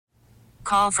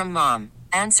Call from mom.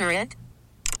 Answer it.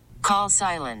 Call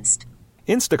silenced.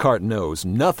 Instacart knows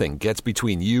nothing gets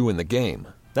between you and the game.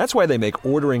 That's why they make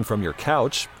ordering from your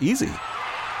couch easy.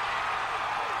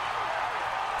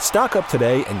 Stock up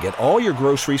today and get all your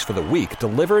groceries for the week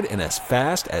delivered in as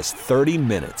fast as 30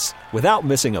 minutes without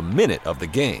missing a minute of the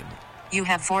game. You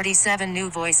have 47 new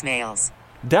voicemails.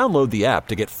 Download the app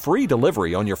to get free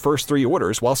delivery on your first 3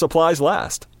 orders while supplies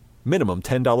last. Minimum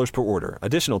 $10 per order.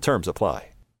 Additional terms apply.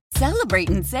 Celebrate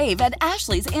and save at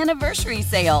Ashley's Anniversary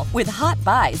Sale. With Hot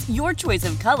Buys, your choice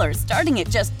of colors starting at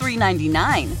just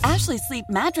 $3.99. Ashley Sleep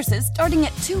mattresses starting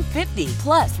at $2.50.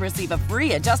 Plus, receive a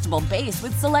free adjustable base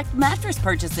with select mattress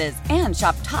purchases. And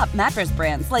shop top mattress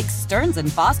brands like Stearns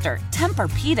 & Foster,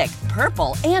 Tempur-Pedic,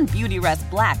 Purple, and Beautyrest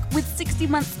Black with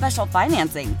 60-month special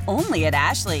financing. Only at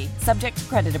Ashley. Subject to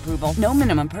credit approval. No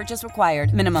minimum purchase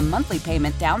required. Minimum monthly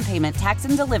payment, down payment, tax,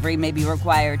 and delivery may be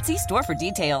required. See store for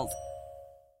details.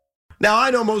 Now,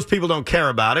 I know most people don't care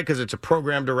about it because it's a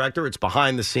program director, it's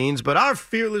behind the scenes, but our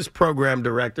fearless program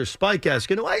director, Spike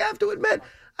Eskin, who I have to admit,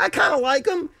 I kind of like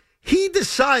him, he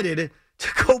decided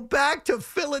to go back to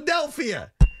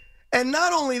Philadelphia. And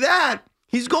not only that,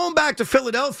 he's going back to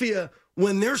Philadelphia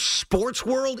when their sports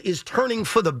world is turning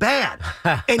for the bad.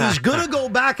 And he's going to go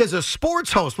back as a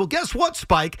sports host. Well, guess what,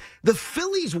 Spike? The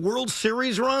Phillies World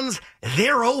Series runs,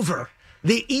 they're over.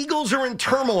 The Eagles are in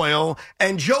turmoil,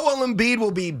 and Joel Embiid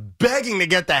will be begging to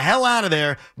get the hell out of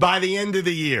there by the end of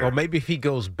the year. Well, maybe if he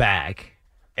goes back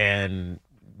and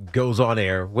goes on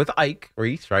air with Ike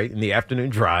Reese, right, in the afternoon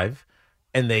drive,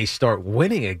 and they start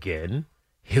winning again,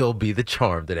 he'll be the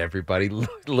charm that everybody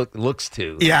looks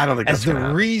to. Yeah, I don't think that's as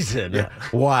the reason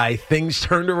why things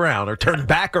turned around or turned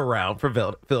back around for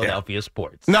Philadelphia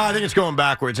sports. No, I think it's going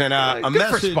backwards. And a good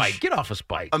message for Spike. Get off of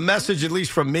Spike. A message, at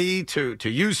least from me to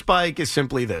you, Spike, is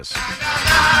simply this.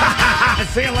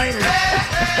 See you later.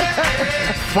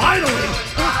 Finally.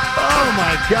 Oh,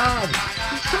 my God.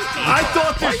 I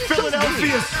thought this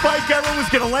Philadelphia Spike era was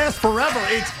going to last forever.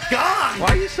 It's gone. Why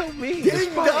are you so mean?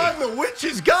 Ding dong, the witch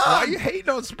is gone. Why are you hating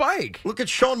on Spike? Look at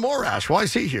Sean Morash. Why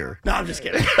is he here? No, I'm just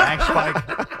kidding. Thanks, Spike.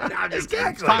 No, I'm just kidding.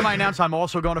 It's time I announce I'm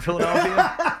also going to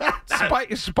Philadelphia.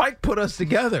 Spike put us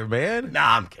together, man.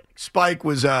 Nah, I'm kidding. Spike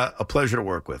was a pleasure to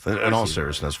work with, in all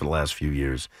seriousness, for the last few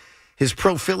years. His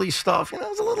pro-Philly stuff,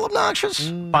 was a little obnoxious.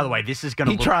 By the way, this is going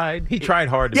to He tried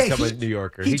hard to become a New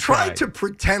Yorker. He tried to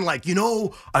pretend like,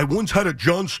 I once had a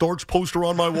John Starks poster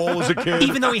on my wall as a kid.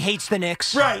 Even though he hates the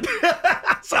Knicks. Right.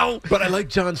 But I like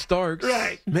John Starks.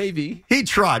 Right. Maybe. He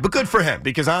tried, but good for him.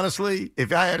 Because honestly,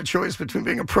 if I had a choice between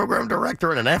being a program director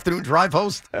and an afternoon drive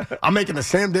host, I'm making the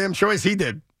same damn choice he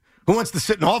did. Who wants to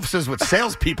sit in offices with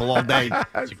salespeople all day?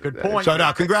 That's a good point. So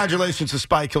now, congratulations to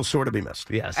Spike. He'll sort of be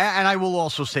missed. Yes. And I will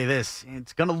also say this.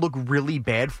 It's going to look really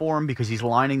bad for him because he's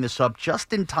lining this up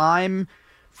just in time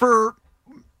for,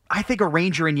 I think, a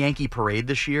Ranger and Yankee parade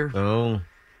this year. Oh.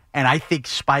 And I think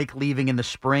Spike leaving in the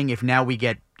spring, if now we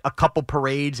get a couple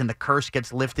parades and the curse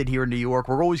gets lifted here in New York,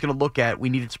 we're always going to look at we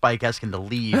needed Spike Eskin to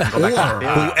leave. And go back to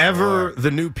the Whoever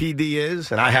the new PD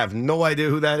is, and I have no idea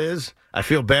who that is. I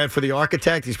feel bad for the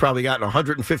architect. He's probably gotten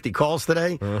 150 calls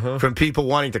today from people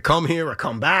wanting to come here or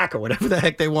come back or whatever the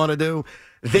heck they want to do.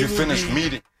 You finished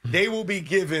meeting. They will be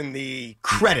given the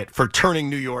credit for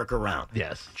turning New York around.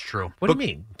 Yes. It's true. What do you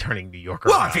mean, turning New York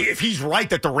Well, around? if he's right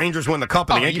that the Rangers win the Cup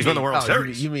and the Yankees win the World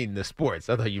Series. You mean the sports.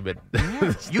 I thought you meant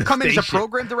You come in as a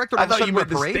program director? I thought you meant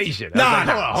the parade? station. No,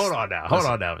 Hold on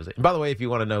now. By the way, if you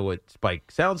want to know what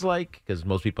Spike sounds like, because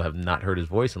most people have not heard his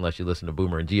voice unless you listen to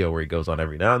Boomer and Gio, where he goes on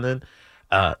every now and then,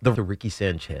 the Ricky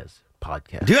Sanchez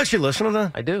podcast. Do you actually listen to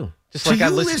that? I do. Just So like I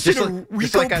you listen to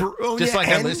Rico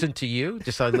I listen to you,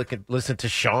 just like I listen to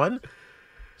Sean.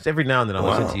 Just every now and then I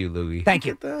listen to you, Louie. Thank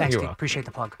you. Thanks, You're Steve. welcome. Appreciate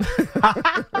the plug.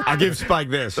 I give Spike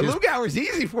this. The Luke Hour is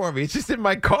easy for me. It's just in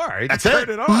my car. That's Turn it.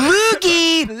 it on.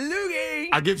 Loogie!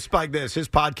 I give Spike this. His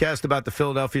podcast about the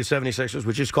Philadelphia 76ers,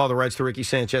 which is called The Rights to Ricky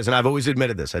Sanchez, and I've always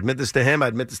admitted this. I admit this to him. I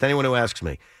admit this to anyone who asks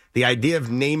me. The idea of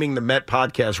naming the Met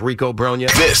podcast Rico Brogna.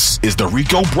 This is the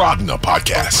Rico Brogna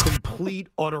podcast. Complete,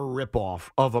 utter ripoff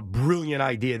of a brilliant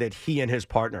idea that he and his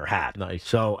partner had. Nice.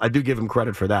 So I do give him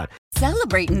credit for that.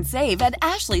 Celebrate and save at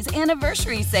Ashley's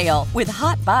Anniversary Sale. With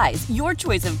Hot Buys, your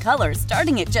choice of colors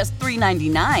starting at just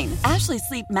 $3.99. Ashley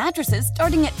Sleep mattresses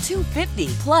starting at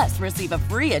 $2.50. Plus, receive a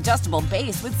free adjustable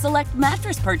base with select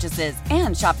mattress purchases.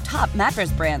 And shop top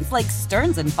mattress brands like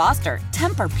Stearns & Foster,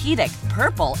 Tempur-Pedic,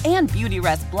 Purple, and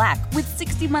Beautyrest Black with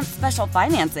 60-month special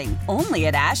financing. Only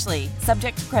at Ashley.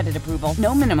 Subject to credit approval.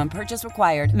 No minimum purchase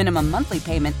required. Minimum monthly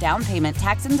payment, down payment,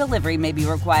 tax, and delivery may be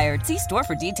required. See store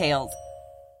for details.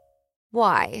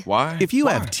 Why? Why? If you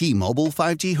have T-Mobile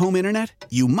 5G home internet,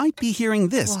 you might be hearing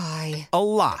this Why? a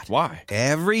lot. Why?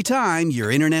 Every time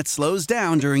your internet slows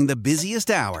down during the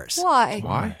busiest hours. Why?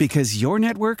 Why? Because your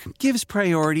network gives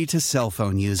priority to cell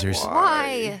phone users.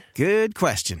 Why? Good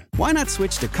question. Why not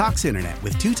switch to Cox Internet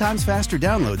with 2 times faster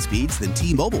download speeds than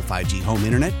T-Mobile 5G home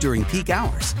internet during peak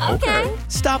hours? Okay.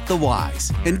 Stop the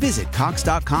whys and visit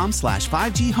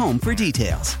cox.com/5G home for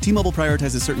details. T-Mobile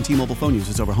prioritizes certain T-Mobile phone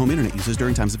users over home internet users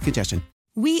during times of congestion.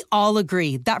 We all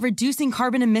agree that reducing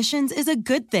carbon emissions is a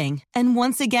good thing. And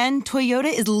once again, Toyota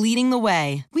is leading the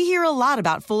way. We hear a lot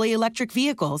about fully electric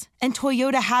vehicles, and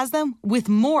Toyota has them with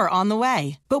more on the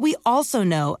way. But we also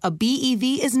know a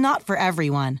BEV is not for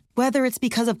everyone, whether it's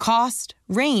because of cost,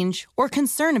 range, or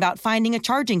concern about finding a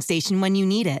charging station when you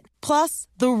need it. Plus,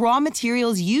 the raw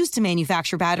materials used to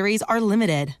manufacture batteries are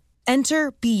limited.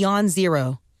 Enter Beyond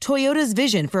Zero, Toyota's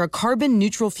vision for a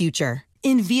carbon-neutral future.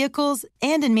 In vehicles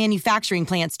and in manufacturing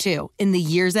plants, too, in the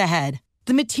years ahead.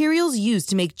 The materials used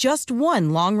to make just one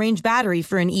long-range battery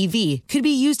for an EV could be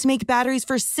used to make batteries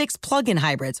for 6 plug-in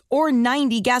hybrids or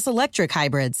 90 gas-electric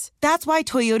hybrids. That's why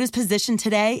Toyota's position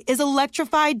today is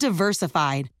electrified,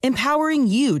 diversified, empowering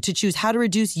you to choose how to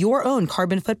reduce your own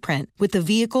carbon footprint with the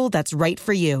vehicle that's right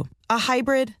for you. A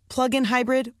hybrid, plug-in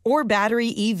hybrid, or battery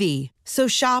EV. So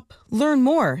shop, learn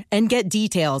more, and get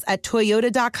details at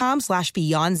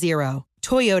toyota.com/beyondzero.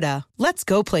 Toyota, let's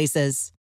go places.